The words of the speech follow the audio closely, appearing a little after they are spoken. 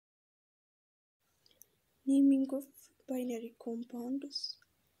Naming of binary compounds.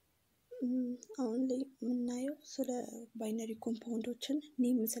 አሁን ላይ የምናየው ስለ ባይነሪ ኮምፓውንዶችን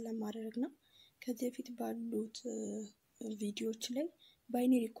ኔም ስለማድረግ ነው። ከዚህ በፊት ባሉት ቪዲዮዎች ላይ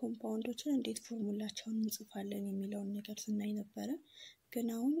ባይነሪ ኮምፓውንዶችን እንዴት ፎርሙላቸውን እንጽፋለን የሚለውን ነገር ስናይ ነበር። ግን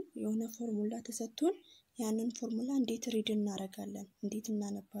አሁን የሆነ ፎርሙላ ተሰጥቶን ያንን ፎርሙላ እንዴት ሪድ እናደርጋለን፣ እንዴት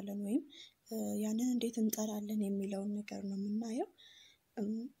እናነባለን ወይም ያንን እንዴት እንጠራለን የሚለውን ነገር ነው የምናየው።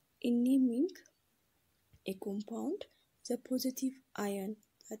 In naming a compound, the positive ion,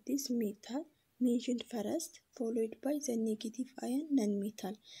 that is metal, mentioned first, followed by the negative ion,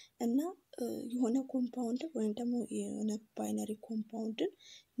 non-metal. እና የሆነ ኮምፓውንድ ወይም ደግሞ የሆነ ባይነሪ ኮምፓውንድን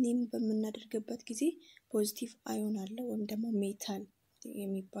ኔም በምናደርግበት ጊዜ ፖዚቲቭ አዮን አለ ወይም ደግሞ ሜታል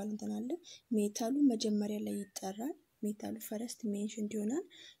የሚባል እንትን አለ። ሜታሉ መጀመሪያ ላይ ይጠራል። ሜታሉ ፈረስት ሜንሽንድ ይሆናል።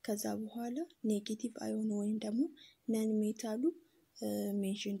 ከዛ በኋላ ኔጌቲቭ አዮን ወይም ደግሞ ነን ሜታሉ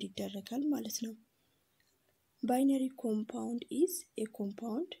ሜንሽንድ ይደረጋል ማለት ነው። Binary compound is a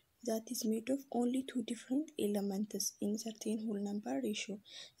compound that is made of only two different elements in certain whole number ratio.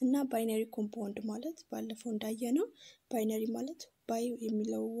 እና ባይነሪ ኮምፓውንድ ማለት ባለፈው እንዳየነው ባይነሪ ማለት ባይ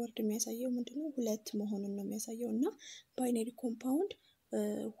የሚለው ወርድ የሚያሳየው ምንድነው? ሁለት መሆኑን ነው የሚያሳየው። እና ባይነሪ ኮምፓውንድ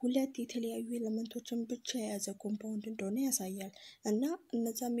ሁለት የተለያዩ ኤሌመንቶችን ብቻ የያዘ ኮምፓውንድ እንደሆነ ያሳያል። እና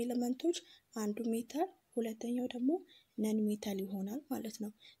እነዛም ኤሌመንቶች አንዱ ሜታል ሁለተኛው ደግሞ ነን ሜታል ይሆናል ማለት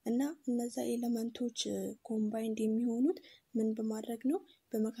ነው። እና እነዛ ኤሌመንቶች ኮምባይንድ የሚሆኑት ምን በማድረግ ነው?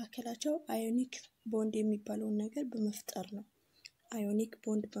 በመካከላቸው አዮኒክ ቦንድ የሚባለውን ነገር በመፍጠር ነው። አዮኒክ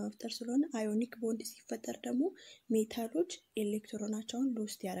ቦንድ በመፍጠር ስለሆነ አዮኒክ ቦንድ ሲፈጠር ደግሞ ሜታሎች ኤሌክትሮናቸውን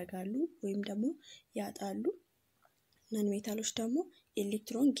ሎስት ያደርጋሉ ወይም ደግሞ ያጣሉ። ነን ሜታሎች ደግሞ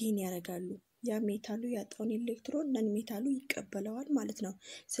ኤሌክትሮን ጌን ያደርጋሉ። ያ ሜታሉ ያጣውን ኤሌክትሮን ነን ሜታሉ ይቀበለዋል ማለት ነው።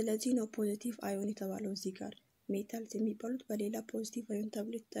 ስለዚህ ነው ፖዚቲቭ አዮን የተባለው እዚህ ጋር። ሜታልስ የሚባሉት በሌላ ፖዚቲቭ አዮን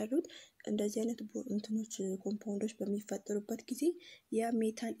ተብሎ የተጠሩት እንደዚህ አይነት እንትኖች ኮምፓውንዶች በሚፈጠሩበት ጊዜ ያ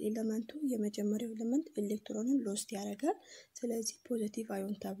ሜታል ኤሌመንቱ የመጀመሪያው ኤሌመንት ኤሌክትሮንን ሎስት ያደርጋል። ስለዚህ ፖዚቲቭ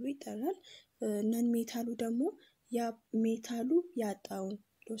አዮን ተብሎ ይጠራል። ነን ሜታሉ ደግሞ ያ ሜታሉ ያጣውን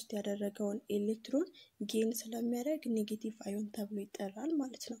ሎስት ያደረገውን ኤሌክትሮን ጌን ስለሚያደርግ ኔጌቲቭ አዮን ተብሎ ይጠራል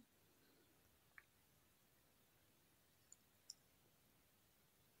ማለት ነው።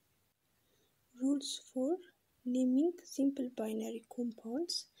 Rules for naming simple binary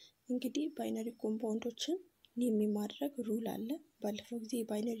compounds. እንግዲህ ባይነሪ ኮምፓውንዶችን ኔም ማድረግ ሩል አለ። ባለፈው ጊዜ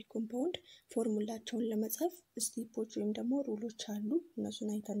ባይነሪ ኮምፓውንድ ፎርሙላቸውን ለመጻፍ ስቴፖች ወይም ደግሞ ሩሎች አሉ፣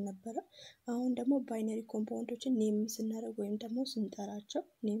 እነሱን አይተን ነበር። አሁን ደግሞ ባይነሪ ኮምፓውንዶችን ኔም ስናደርግ ወይም ደግሞ ስንጠራቸው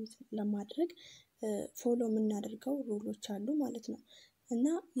ኔም ለማድረግ ፎሎ የምናደርገው ሩሎች አሉ ማለት ነው። እና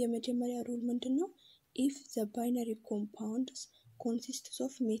የመጀመሪያ ሩል ምንድነው? if the binary compounds consists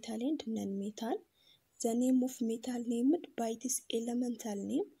of metal and non-metal, the name of metal named by this elemental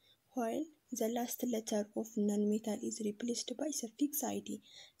name, while the last letter of non-metal is replaced by suffix id.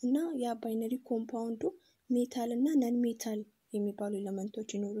 እና ያ ባይነሪ ኮምፓውንዱ ሜታል እና non-metal የሚባሉ ኤሌመንቶች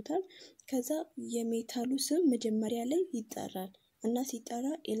ይኖሩታል። ከዛ የሜታሉ ስም መጀመሪያ ላይ ይጠራል እና ሲጠራ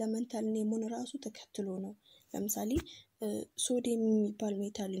ኤሌመንታል ኔሙን ራሱ ተከትሎ ነው። ለምሳሌ ሶዲየም የሚባል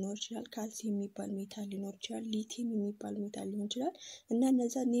ሜታል ሊኖር ይችላል፣ ካልሲየም የሚባል ሜታል ሊኖር ይችላል፣ ሊቲየም የሚባል ሜታል ሊሆን ይችላል። እና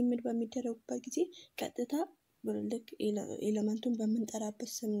እነዛ ኔምድ በሚደረጉበት ጊዜ ቀጥታ ልክ ኤሌመንቱን በምንጠራበት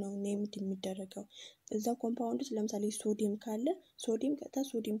ስም ነው ኔምድ የሚደረገው። እዛ ኮምፓውንድ ውስጥ ለምሳሌ ሶዲየም ካለ ሶዲየም ቀጥታ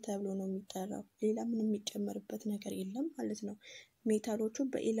ሶዲየም ተብሎ ነው የሚጠራው። ሌላ ምንም የሚጨመርበት ነገር የለም ማለት ነው። ሜታሎቹ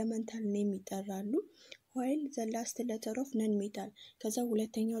በኤሌመንታል ኔም ይጠራሉ። while the last letter of non metal, ከዛ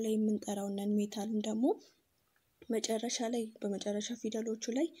ሁለተኛው ላይ የምንጠራው ነን ሜታልን ደግሞ መጨረሻ ላይ በመጨረሻ ፊደሎቹ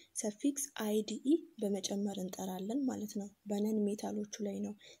ላይ ሰፊክስ አይዲኢ በመጨመር እንጠራለን ማለት ነው። በነን ሜታሎቹ ላይ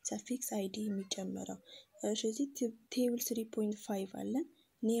ነው ሰፊክስ አይዲኢ የሚጨመረው። እዚህ ቴብል 3.5 አለን።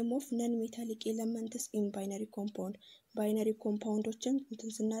 ኔም ኦፍ ነን ሜታሊክ ኤሌመንትስ ኢን ባይነሪ ኮምፓውንድ። ባይነሪ ኮምፓውንዶችን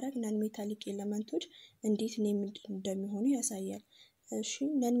እንትን ስናደርግ ነን ሜታሊክ ኤሌመንቶች እንዴት ኔም እንደሚሆኑ ያሳያል። እሺ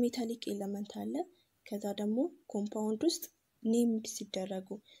ነን ሜታሊክ ኤሌመንት አለ። ከዛ ደግሞ ኮምፓውንድ ውስጥ ኔምድ ሲደረጉ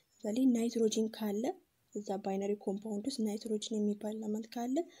ለምሳሌ ናይትሮጂን ካለ እዛ ባይነሪ ኮምፓውንድ ውስጥ ናይትሮጂን የሚባል ኤሌመንት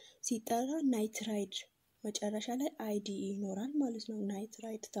ካለ ሲጠራ ናይትራይድ መጨረሻ ላይ አይዲ ይኖራል ማለት ነው።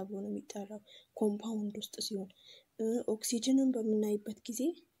 ናይትራይድ ተብሎ ነው የሚጠራው ኮምፓውንድ ውስጥ ሲሆን፣ ኦክሲጅንን በምናይበት ጊዜ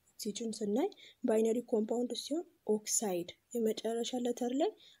ኦክሲጅን ስናይ ባይነሪ ኮምፓውንድ ሲሆን ኦክሳይድ የመጨረሻ ለተር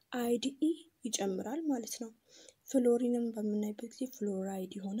ላይ አይዲኢ ይጨምራል ማለት ነው። ፍሎሪንን በምናይበት ጊዜ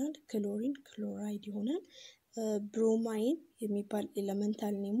ፍሎራይድ ይሆናል፣ ክሎሪን ክሎራይድ ይሆናል። ብሮማይን የሚባል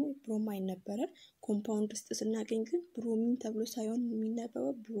ኤሌመንታል ኔሙ ብሮማይን ነበረ። ኮምፓውንድ ውስጥ ስናገኝ ግን ብሮሚን ተብሎ ሳይሆን የሚነበበው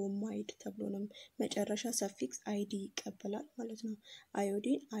ብሮማይድ ተብሎ ነው። መጨረሻ ሰፊክስ አይዲ ይቀበላል ማለት ነው።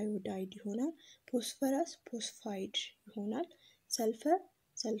 አዮዲን አዮዳይድ ይሆናል። ፎስፈረስ ፎስፋይድ ይሆናል። ሰልፈር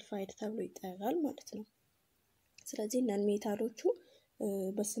ሰልፋይድ ተብሎ ይጠራል ማለት ነው። ስለዚህ ነን ሜታሎቹ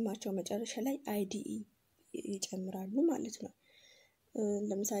በስማቸው መጨረሻ ላይ IDE ይጨምራሉ ማለት ነው።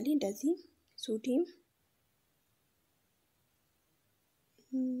 ለምሳሌ እንደዚህ ሶዲየም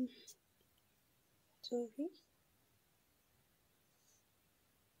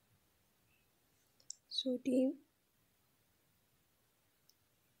ሶዲየም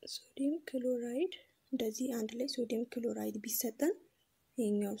ክሎራይድ እንደዚህ አንድ ላይ ሶዲየም ክሎራይድ ቢሰጠን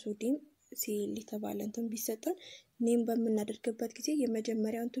ይሄኛው ሶዲየም ሲኤል የተባለ እንትን ቢሰጠን ኔም በመናደርግበት ጊዜ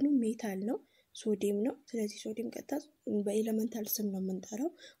የመጀመሪያው እንትኑ ሜታል ነው ሶዲየም ነው። ስለዚህ ሶዲየም ቀጥታ በኤሌመንታል ስም ነው የምንጠራው።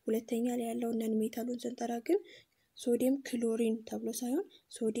 ሁለተኛ ላይ ያለው ነን ሜታሉን ስንጠራ ግን ሶዲየም ክሎሪን ተብሎ ሳይሆን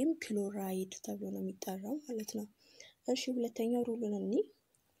ሶዲየም ክሎራይድ ተብሎ ነው የሚጠራው ማለት ነው። እሺ ሁለተኛው ሩልን እንይ።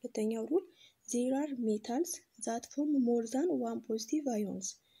 ሁለተኛው ሩል there are metals that form more than one positive ions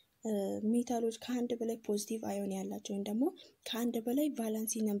ሜታሎች ከአንድ በላይ ፖዚቲቭ አዮን ያላቸው ወይም ደግሞ ከአንድ በላይ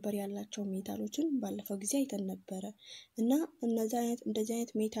ቫላንሲ ነምበር ያላቸው ሜታሎችን ባለፈው ጊዜ አይተን ነበረ እና እንደዚህ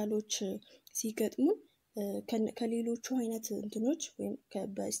አይነት ሜታሎች ሲገጥሙ ከሌሎቹ አይነት እንትኖች ወይም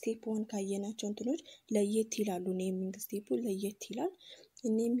በስቴፕ 1 ካየናቸው እንትኖች ለየት ይላሉ። ኔሚንግ ስቴፑ ለየት ይላል።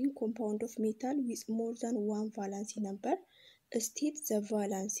 ኔሚንግ ኮምፓውንድ ኦፍ ሜታል with more than one ቫላንሲ ነምበር ስቴት ዘ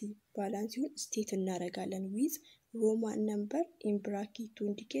ቫላንሲውን ስቴት እናደርጋለን with ሮማን ነምበር in bracket to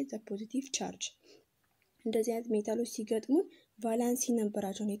indicate the positive charge። እንደዚህ አይነት ሜታሎች ሲገጥሙ ቫላንሲ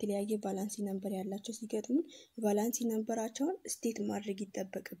ነምበራቸውን የተለያየ ቫላንሲ ነምበር ያላቸው ሲገጥሙ ቫላንሲ ነምበራቸውን ስቴት ማድረግ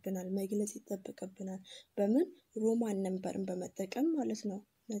ይጠበቅብናል፣ መግለጽ ይጠበቅብናል። በምን ሮማን ነምበርን በመጠቀም ማለት ነው።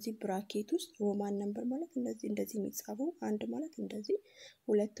 ስለዚህ ብራኬት ውስጥ ሮማን ነምበር ማለት እንደዚህ የሚጻፈው አንድ ማለት እንደዚህ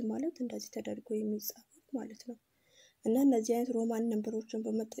ሁለት ማለት እንደዚህ ተደርጎ የሚጻፈው ማለት ነው። እና እነዚህ አይነት ሮማን ነምበሮችን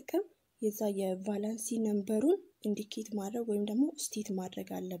በመጠቀም የዛ የቫላንሲ ነምበሩን ኢንዲኬት ማድረግ ወይም ደግሞ ስቴት ማድረግ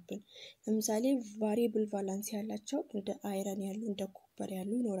አለብን። ለምሳሌ ቫሪየብል ቫላንሲ ያላቸው እንደ አይረን ያሉ እንደ ኮፐር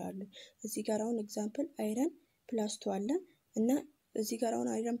ያሉ ይኖራሉ። እዚህ ጋር አሁን ኤግዛምፕል አይረን +2 አለ እና እዚህ ጋር አሁን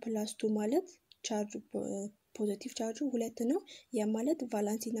አይረን +2 ማለት ቻርጅ ፖዚቲቭ ቻርጁ 2 ነው። ያ ማለት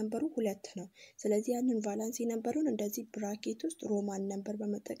ቫላንሲ ነምበሩ 2 ነው። ስለዚህ ያንን ቫላንሲ ነምበሩን እንደዚህ ብራኬት ውስጥ ሮማን ነምበር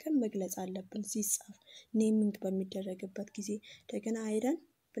በመጠቀም መግለጽ አለብን ሲጻፍ ኔሚንግ በሚደረግበት ጊዜ። እንደገና አይረን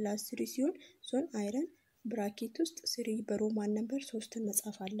 +3 ሲሆን አይረን ብራኬት ውስጥ 3 በሮማን ነምበር 3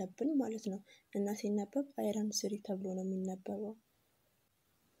 መጻፍ አለብን ማለት ነው። እና ሲነበብ አይረን 3 ተብሎ ነው የሚነበበው።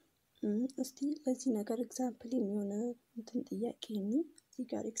 እስቲ ለዚህ ነገር ኤግዛምፕል የሚሆነ እንትን ጥያቄ ነው። እዚህ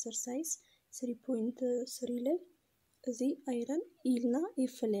ጋር ኤክሰርሳይዝ 3.3 ላይ እዚህ አይረን ኢልና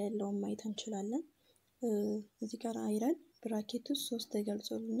ኤፍ ላይ ያለውን ማየት እንችላለን። እዚህ ጋር አይረን ብራኬት ውስጥ 3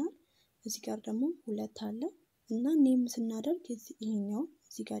 ተገልጾልናል። እዚህ ጋር ደግሞ 2 አለ እና ኔም ስናደርግ ይሄኛው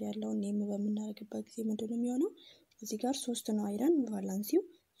እዚህ ጋር ያለውን ኔም በመናደርግበት ጊዜ ምንድነው የሚሆነው? እዚህ ጋር 3 ነው አይረን ቫላንሲው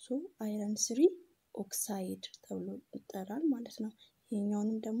አይረን 3 ኦክሳይድ ተብሎ ይጠራል ማለት ነው።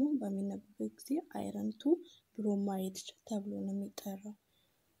 ይሄኛውንም ደግሞ በሚነበብበት ጊዜ አይረን 2 ብሮማይድ ተብሎ ነው የሚጠራው።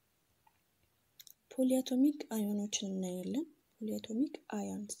 ፖሊአቶሚክ አዮኖችን እናያለን። ፖሊአቶሚክ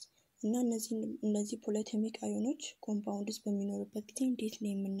አዮንስ እና እነዚህ ፖሊአቶሚክ አዮኖች ኮምፓውንድስ በሚኖርበት ጊዜ እንዴት ነው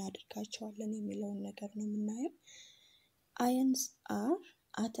የምናደርጋቸዋለን የሚለውን ነገር ነው የምናየው። Ions are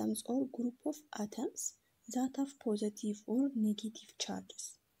atoms or group of atoms that have positive or negative charges።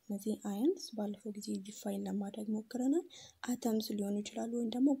 እነዚህ ions ባለፈው ጊዜ ዲፋይን ለማድረግ ሞክረናል። አተምስ ሊሆኑ ይችላሉ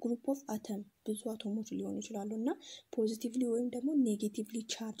ወይም ደግሞ ግሩፕ ኦፍ አተም ብዙ አቶሞች ሊሆኑ ይችላሉ እና ፖዚቲቭሊ ወይም ደግሞ ኔጌቲቭሊ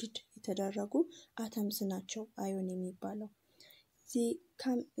ቻርጅድ የተደረጉ አተምስ ናቸው አዮን የሚባለው።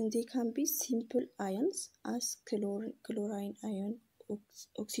 they can be simple ions as chlorine ion,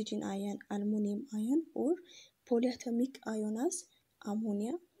 oxygen ion, aluminum ion or polyatomic ion as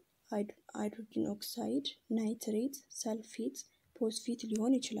ammonia, hydrogen oxide, nitrate, sulfate, ፎስፌት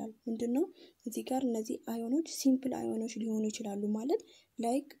ሊሆን ይችላል። ምንድነው እዚህ ጋር እነዚህ አዮኖች ሲምፕል አዮኖች ሊሆኑ ይችላሉ ማለት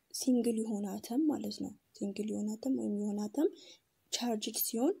ላይክ ሲንግል የሆነ አተም ማለት ነው። ሲንግል የሆነ አተም ወይም የሆነ አተም ቻርጅድ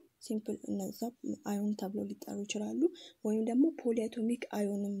ሲሆን ሲምፕል እነዛ አዮን ተብለው ሊጠሩ ይችላሉ። ወይም ደግሞ ፖሊአቶሚክ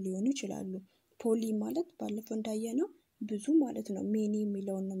አዮንም ሊሆኑ ይችላሉ። ፖሊ ማለት ባለፈው እንዳየነው ብዙ ማለት ነው። ሜኒ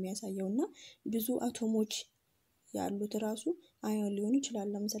የሚለውን ነው የሚያሳየውና ብዙ አቶሞች ያሉት ራሱ አዮን ሊሆኑ ይችላል።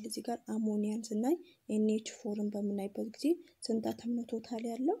 ለምሳሌ እዚህ ጋር አሞኒያን ስናይ NH4ን በምናይበት ጊዜ ስንት አተም ነው ቶታል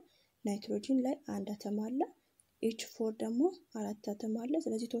ያለው? ናይትሮጂን ላይ 1 አተም አለ። H4 ደግሞ 4 አተም አለ።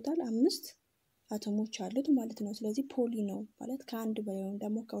 ስለዚህ ቶታል 5 አተሞች አሉት ማለት ነው። ስለዚህ ፖሊ ነው ማለት ከአንድ በላይ ወይም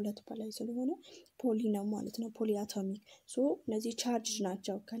ደግሞ ከሁለት በላይ ስለሆነ ፖሊ ነው ማለት ነው። ፖሊ አቶሚክ እነዚህ ቻርጅ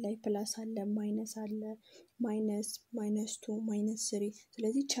ናቸው። ከላይ ፕላስ አለ፣ ማይነስ አለ፣ -2 -3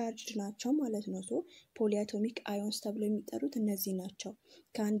 ስለዚህ ቻርጅ ናቸው ማለት ነው። ፖሊ አቶሚክ አዮንስ ተብለው የሚጠሩት እነዚህ ናቸው።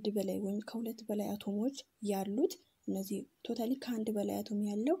 ከአንድ በላይ ወይም ከሁለት በላይ አቶሞች ያሉት እነዚህ ቶታሊ ከአንድ በላይ አቶም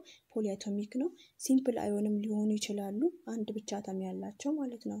ያለው ፖሊአቶሚክ ነው። ሲምፕል አዮንም ሊሆኑ ይችላሉ አንድ ብቻ አቶም ያላቸው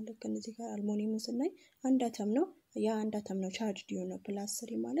ማለት ነው። ልክ እነዚህ ጋር አልሙኒየምን ስናይ አንድ አቶም ነው። ያ አንድ አቶም ነው ቻርጅድ የሆነው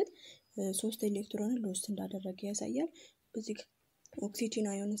 +3 ማለት 3 ኤሌክትሮንን ሎስት እንዳደረገ ያሳያል። እዚህ ኦክሲጅን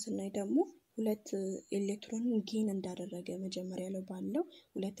አዮንን ስናይ ደግሞ 2 ኤሌክትሮንን ጌን እንዳደረገ መጀመሪያ ላይ ባለው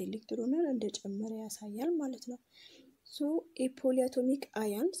 2 ኤሌክትሮንን እንደጨመረ ያሳያል ማለት ነው። So a polyatomic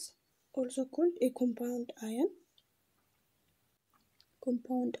ions also called a compound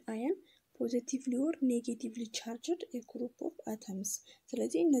ion positively or negatively charged a group of atoms።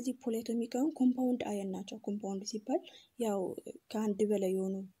 ስለዚህ እነዚህ ፖሊአቶሚክ አዮን ኮምፓውንድ አዮን ናቸው። ኮምፓውንድ ሲባል ያው ከአንድ በላይ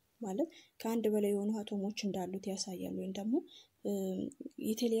የሆኑ ማለት ከአንድ በላይ የሆኑ አቶሞች እንዳሉት ያሳያል። ወይም ደግሞ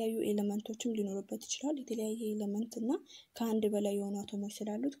የተለያዩ ኤሌመንቶችም ሊኖርበት ይችላል። የተለያየ ኤሌመንት እና ከአንድ በላይ የሆኑ አቶሞች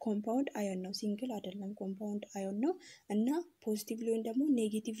ስላሉት ኮምፓውንድ አዮን ነው። ሲንግል አይደለም፣ ኮምፓውንድ አዮን ነው እና ፖዚቲቭሊ ወይም ደግሞ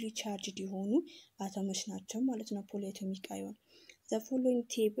ኔጌቲቭሊ ቻርጅድ የሆኑ አቶሞች ናቸው ማለት ነው ፖሊአቶሚክ አዮን። The following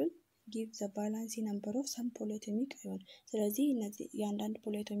table gives the valence number of some polyatomic ion። ስለዚህ እነዚህ የአንዳንድ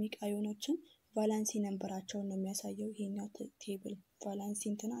ፖሊአቶሚክ አዮኖችን ቫላንሲ ነምበራቸውን ነው የሚያሳየው ይሄኛው ቴብል። ቫላንሲ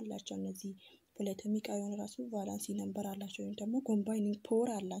እንትን አላቸው እነዚህ ፖሊአቶሚክ አዮን ራሱ ቫላንሲ ነምበር አላቸው ወይም ደግሞ ኮምባይኒንግ ፓወር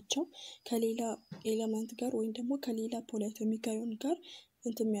አላቸው ከሌላ ኤሌመንት ጋር ወይም ደግሞ ከሌላ ፖሊአቶሚክ አዮን ጋር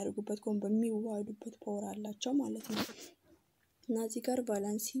እንትን የሚያደርጉበት በሚዋሃዱበት ፓወር አላቸው ማለት ነው። እና እዚህ ጋር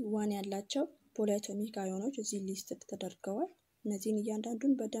ቫላንሲ 1 ያላቸው ፖሊአቶሚክ አዮኖች እዚህ ሊስት ተደርገዋል። እነዚህን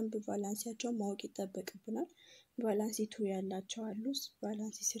እያንዳንዱን በደንብ ቫላንሲያቸውን ማወቅ ይጠበቅብናል። ቫላንሲ 2 ያላቸው አሉ፣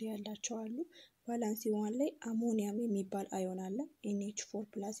 ቫላንሲ 3 ያላቸው አሉ። ቫላንሲ 1 ላይ አሞኒየም የሚባል አዮን አለ። NH4+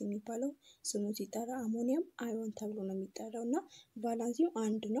 የሚባለው ስሙ ሲጠራ አሞኒየም አዮን ተብሎ ነው የሚጠራው እና ቫላንሲው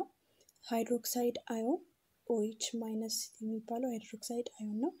 1 ነው። ሃይድሮክሳይድ አዮን OH- የሚባለው ሃይድሮክሳይድ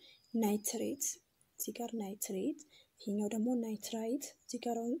አዮን ነው። ናይትሬት እዚህ ጋር ናይትሬት፣ ይሄኛው ደግሞ ናይትራይት እዚህ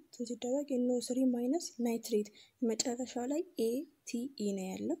ጋር ሲደረግ NO3- ናይትሬት መጨረሻው ላይ ATE ነው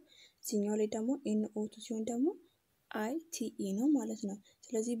ያለው። እዚህኛው ላይ ደግሞ NO2 ሲሆን ደግሞ ITE ነው ማለት ነው።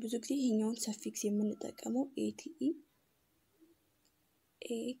 ስለዚህ ብዙ ጊዜ ይሄኛውን ሰፊክስ የምንጠቀመው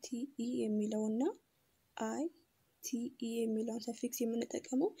ATE የሚለውና ITE የሚለውን ሰፊክስ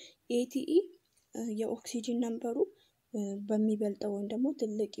የምንጠቀመው ATE የኦክሲጅን ነምበሩ በሚበልጠው ወይም ደግሞ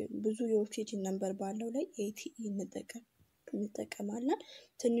ትልቅ ብዙ የኦክሲጅን ነምበር ባለው ላይ ATE እንጠቀማለን።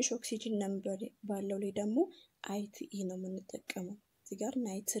 ትንሽ ኦክሲጅን ነምበር ባለው ላይ ደግሞ ITE ነው የምንጠቀመው። እዚህ ጋር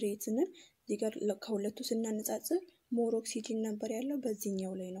ናይትሬትን እዚህ ጋር ከሁለቱ ስናነጻጽር ሞር ኦክሲጅን ነምበር ያለው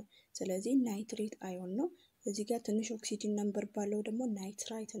በዚህኛው ላይ ነው። ስለዚህ ናይትሬት አዮን ነው። እዚህ ጋር ትንሽ ኦክሲጅን ነምበር ባለው ደግሞ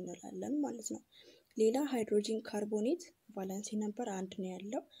ናይትራይት እንላለን ማለት ነው። ሌላ ሃይድሮጂን ካርቦኔት ቫላንሲ ነምበር 1 ነው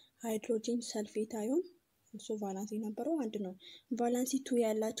ያለው። ሃይድሮጂን ሰልፌት አዮን እሱ ቫላንሲ ነምበሩ 1 ነው። ቫላንሲ 2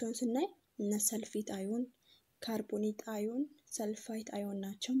 ያላቸውን ስናይ እነ ሰልፌት አዮን፣ ካርቦኔት አዮን፣ ሰልፋይት አዮን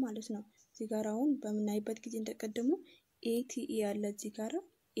ናቸው ማለት ነው። እዚህ ጋር አሁን በምናይበት ጊዜ እንደቀደሙ ATE ያለ እዚህ ጋር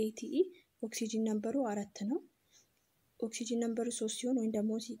ATE ኦክሲጅን ነምበሩ 4 ነው። ኦክሲጅን ነምበሩ 3 ሲሆን ወይም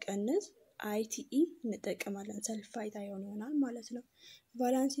ደግሞ ሲቀንስ ITE እንጠቀማለን፣ ሰልፋይት አዮን ይሆናል ማለት ነው።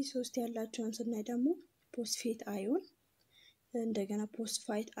 ቫላንሲ 3 ያላቸውን ስናይ ደግሞ ፎስፌት አዮን እንደገና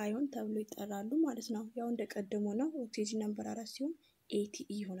ፎስፋይት አዮን ተብሎ ይጠራሉ ማለት ነው። ያው እንደቀደሙ ነው። ኦክሲጅን ነምበር 4 ሲሆን ATE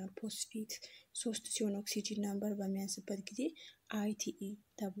ይሆናል። ፎስፌት 3 ሲሆን ኦክሲጅን ነምበር በሚያንስበት ጊዜ ITE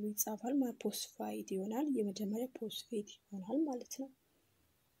ተብሎ ይጻፋል ማለት ፎስፋይት ይሆናል። የመጀመሪያ ፎስፌት ይሆናል ማለት ነው።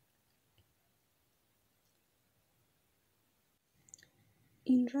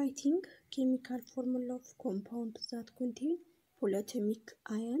 In writing chemical formula of compounds that contain polyatomic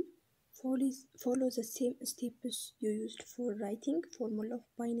ion, follow the same steps you used for writing formula of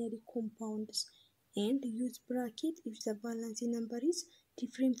binary compounds and use bracket if the valence number is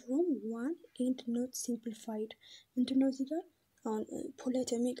different from 1 and not simplified። ምንድነው እዚህ ጋር አሁን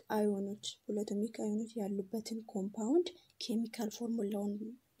ፖሊአቶሚክ አዮኖች ያሉበትን ኮምፓውንድ ኬሚካል ፎርሙላውን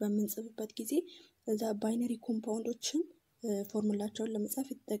በምንጽፍበት ጊዜ እዛ ባይነሪ ኮምፓውንዶችን ፎርሙላቸውን ለመጻፍ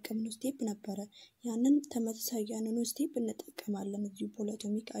የተጠቀምነው ስቴፕ ነበረ። ያንን ተመሳሳይ ያንኑ ስቴፕ እንጠቀማለን እዚህ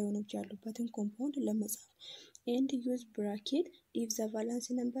ፖሊአቶሚክ አዮኖች ያሉበትን ኮምፓውንድ ለመጻፍ። and use bracket if the valence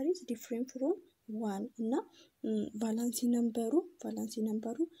number is different from 1 እና ቫላንሲ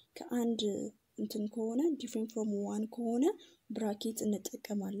ነምበሩ ከአንድ እንትን ከሆነ different from 1 ከሆነ ብራኬት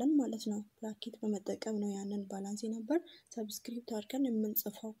እንጠቀማለን ማለት ነው። ብራኬት በመጠቀም ነው ያንን ቫላንሲ ነምበር ሰብስክሪፕት አድርገን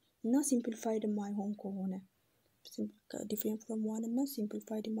የምንጽፈው እና ሲምፕሊፋይድ ማይሆን ከሆነ different from 1 እና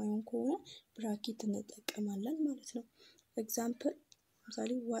simplified ማይሆን ከሆነ ብራኬት እንጠቀማለን ማለት ነው። ኤግዛምፕል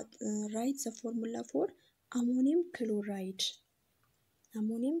ለምሳሌ write the formula for ammonium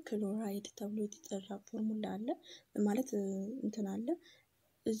chloride ተብሎ የተጠራ ፎርሙላ አለ ማለት እንትን አለ።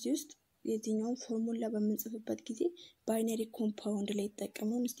 እዚህ ውስጥ የዚህኛው ፎርሙላ በምንጽፍበት ጊዜ ባይነሪ ኮምፓውንድ ላይ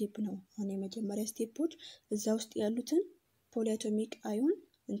የተጠቀመውን ስቴፕ ነው። አሁን የመጀመሪያ ስቴፖች እዛ ውስጥ ያሉትን ፖሊአቶሚክ አዮን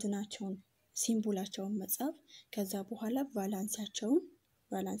እንትናቸውን ሲምቦላቸውን መጻፍ፣ ከዛ በኋላ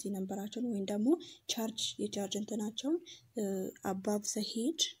ቫላንሲ ነምበራቸውን ወይም ደግሞ የቻርጅ እንትናቸውን አባቭ ዘ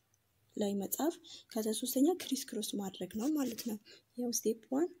ሄድ ላይ መጻፍ፣ ከዛ ሶስተኛ ክሪስ ክሮስ ማድረግ ነው ማለት ነው። ያው ስቴፕ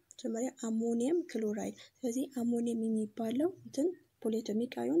 1 መጀመሪያ አሞኒየም ክሎራይድ። ስለዚህ አሞኒየም የሚባለው እንትን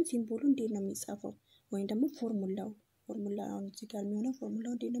ፖሊአቶሚክ አዮን ሲምቦሉ እንዴት ነው የሚጻፈው ወይም ደግሞ ፎርሙላው አሁን እዚህ ጋር የሚሆነው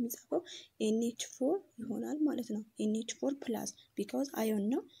ፎርሙላው እንዴት ነው የሚጻፈው NH4 ይሆናል ማለት ነው። NH4 ፕላስ ቢኮዝ አዮን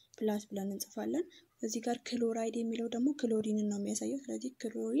ነው ፕላስ ብለን እንጽፋለን። እዚህ ጋር ክሎራይድ የሚለው ደግሞ ክሎሪንን ነው የሚያሳየው። ስለዚህ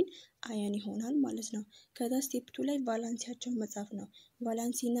ክሎሪን አዮን ይሆናል ማለት ነው። ከዛ ስቴፕ 2 ላይ ቫላንሲያቸውን መጻፍ ነው።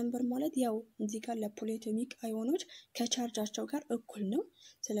 ቫላንሲ ነምበር ማለት ያው እዚህ ጋር ለፖሊአቶሚክ አዮኖች ከቻርጃቸው ጋር እኩል ነው።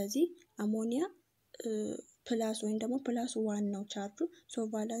 ስለዚህ አሞኒያ ፕላስ ወይም ደግሞ ፕላስ 1 ነው ቻርጁ። ሶ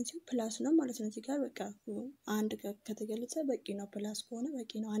ቫላንሲው ፕላስ ነው ማለት ነው። እዚህ ጋር በቃ አንድ ከተገለጸ በቂ ነው። ፕላስ ከሆነ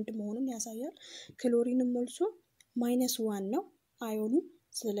በቂ ነው፣ አንድ መሆኑን ያሳያል። ክሎሪንም ሞልሶ -1 ነው አዮኑ።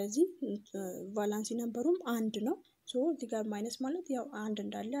 ስለዚህ ቫላንሲ ነምበሩም 1 ነው። ሶ እዚህ ጋር ማይነስ ማለት ያው 1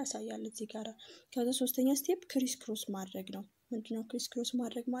 እንዳለ ያሳያል እዚህ ጋር። ከዛ ሶስተኛ ስቴፕ ክሪስ ክሮስ ማድረግ ነው። ምንድነው ክሪስ ክሮስ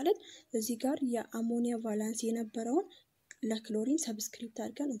ማድረግ ማለት? እዚህ ጋር የአሞኒያ ቫላንሲ የነበረውን ለክሎሪን ሰብስክሪፕት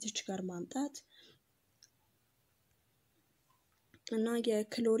አድርገን እዚች ጋር ማምጣት እና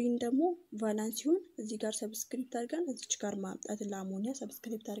የክሎሪን ደግሞ ቫላንሲውን እዚህ ጋር ሰብስክሪፕት አድርገን እዚች ጋር ማምጣት ለአሞኒያ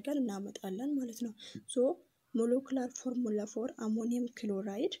ሰብስክሪፕት አድርገን እናመጣለን ማለት ነው። ሶ ሞለኩላር ፎርሙላ ፎር አሞኒየም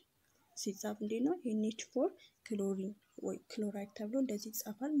ክሎራይድ ሲጻፍ እንዴት ነው? NH4 ክሎሪን ወይ ክሎራይድ ተብሎ እንደዚህ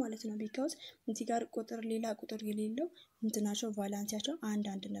ይጻፋል ማለት ነው። ቢካዝ እዚህ ጋር ሌላ ቁጥር የሌለው እንትናቸው ቫላንሲያቸው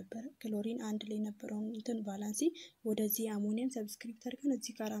አንድ ነበር። ክሎሪን አንድ ላይ ነበረው እንትን ቫላንሲ ወደዚህ አሞኒየም ሰብስክሪፕት አድርገን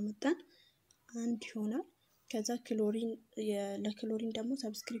እዚህ ጋር አመጣን፣ አንድ ይሆናል። ከዛ ለክሎሪን ደግሞ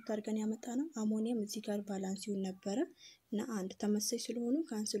ሰብስክሪፕት አድርገን ያመጣነው አሞኒየም እዚህ ጋር ቫላንሲውን ነበረ እና አንድ ተመሳሳይ ስለሆኑ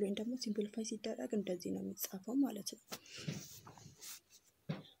ካንስል ወይም ደግሞ ሲምፕሊፋይ ሲደረግ እንደዚህ ነው የሚጻፈው ማለት ነው።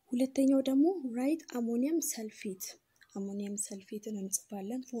 ሁለተኛው ደግሞ ራይት አሞኒየም ሰልፌትን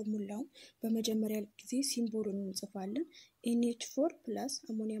እንጽፋለን። ፎርሙላው በመጀመሪያ ጊዜ ሲምቦሉን እንጽፋለን። NH4 ፕላስ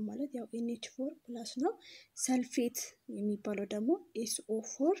አሞኒየም ማለት ያው NH4 ፕላስ ነው። ሰልፌት የሚባለው ደግሞ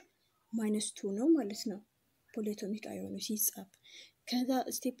SO4 -2 ነው ማለት ነው ፖሊአቶሚክ አዮኑ ሲጻፍ። ከዛ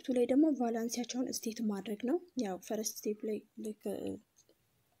ስቴፕ 2 ላይ ደግሞ ቫላንሲያቸውን ስቴት ማድረግ ነው። ያው ፈርስት ስቴፕ ላይ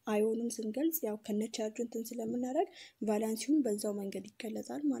አዮኑን ስንገልጽ ያው ከነቻርጁ እንትን ስለምናደርግ ቫላንሲውን በዛው መንገድ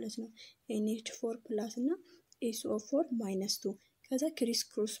ይገለጻል ማለት ነው። NH4 ፕላስ እና SO4 -2 ከዛ ክሪስ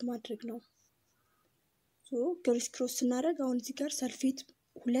ክሮስ ማድረግ ነው። ክሪስ ክሮስ ስናደርግ አሁን እዚህ ጋር ሰልፌት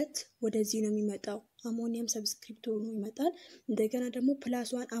 2 ወደዚህ ነው የሚመጣው፣ አሞኒየም ሰብስክሪፕት ሆኖ ይመጣል። እንደገና ደግሞ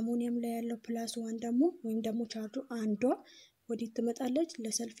 +1 አሞኒየም ላይ ያለው +1 ደግሞ ወይም ደግሞ ቻርጁ አንዷ ወዴት ትመጣለች?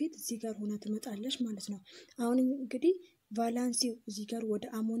 ለሰልፌት እዚህ ጋር ሆና ትመጣለች ማለት ነው። አሁን እንግዲህ ቫላንሲው እዚህ ጋር ወደ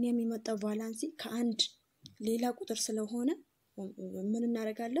አሞኒየም የሚመጣው ቫላንሲ ከአንድ ሌላ ቁጥር ስለሆነ ምን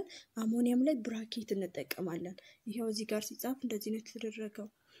እናደርጋለን? አሞኒየም ላይ ብራኬት እንጠቀማለን። ይሄው እዚህ ጋር ሲጻፍ እንደዚህ ነው የተደረገው።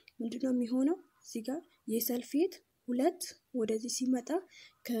 ምንድነው የሚሆነው? እዚህ ጋር የሰልፌት 2 ወደዚህ ሲመጣ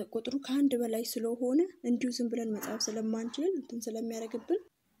ከቁጥሩ ከአንድ በላይ ስለሆነ እንዲሁ ዝም ብለን መጻፍ ስለማንችል እንትን ስለሚያደርግብን፣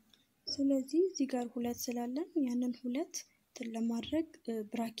 ስለዚህ እዚህ ጋር 2 ስላለን ያንን 2 ለማድረግ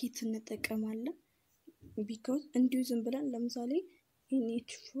ብራኬት እንጠቀማለን። ቢኮዝ እንዲሁ ዝም ብለን ለምሳሌ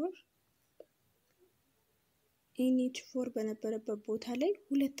NH4 በነበረበት ቦታ ላይ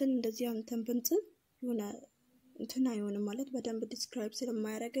 2ን እንደዚህ አንተን ብንጽፍ የሆነ እንትን አይሆንም ማለት በደንብ ዲስክራይብ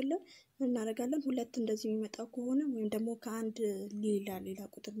ስለማያደርግልን እናደርጋለን። 2 እንደዚህ የሚመጣው ከሆነ ወይም ደግሞ ከአንድ ሌላ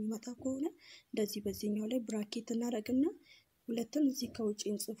ቁጥር የሚመጣው ከሆነ እንደዚህ በዚህኛው ላይ ብራኬት እናደርግና 2ን እዚህ ከውጪ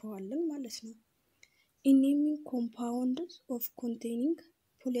እንጽፈዋለን ማለት ነው። ኢኔሚንግ ኮምፓውንድስ ኦፍ ኮንቴኒንግ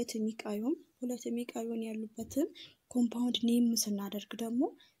ፖሊአቶሚክ አዮን ያሉበትን ኮምፓውንድ ኔም ስናደርግ ደግሞ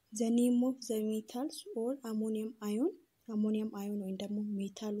the name of the metals or ammonium ion ወይም ደግሞ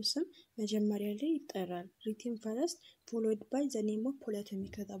ሜታሉ ስም መጀመሪያ ላይ ይጠራል። written first followed by the name of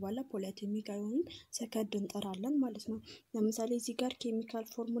polyatomic ከተባለ ፖሊአቶሚክ አዮንን ሰከንድ እንጠራለን ማለት ነው። ለምሳሌ እዚህ ጋር ኬሚካል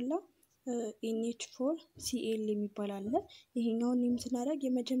ፎርሙላ NH4Cl የሚባል አለ። ይሄኛውን ኔም ስናደርግ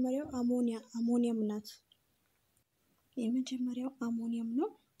የመጀመሪያው አሞኒየም ናት። የመጀመሪያው አሞኒየም ነው።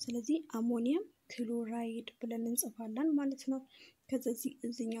 ስለዚህ አሞኒየም ክሎራይድ ብለን እንጽፋለን ማለት ነው። ከዚህ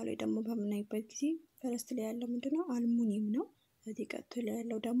እዚህኛው ላይ ደግሞ በምናይበት ጊዜ ፈርስት ላይ ያለው ምንድነው? አልሙኒየም ነው። እዚህ ቀጥሎ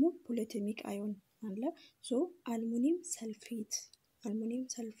ያለው ደግሞ ፖሊአቶሚክ አዮን አለ። ሶ አልሙኒየም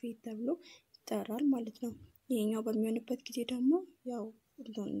ሰልፌት ተብሎ ይጠራል ማለት ነው። ይሄኛው በሚሆንበት ጊዜ ደግሞ ያው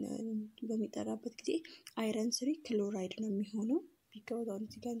በሚጠራበት ጊዜ አይረን 3 ክሎራይድ ነው የሚሆነው። ቢካዝ አሁን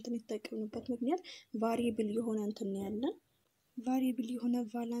እዚህ ጋር እንትን የተጠቀምንበት ምክንያት ቫሪብል የሆነ እንትን ያለን ቫሪብል የሆነ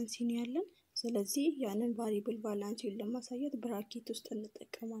ቫላንሲ ነው ያለን። ስለዚህ ያንን ቫሪብል ቫላንሲውን ለማሳየት ብራኬት ውስጥ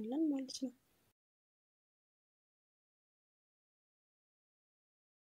እንጠቀማለን ማለት ነው።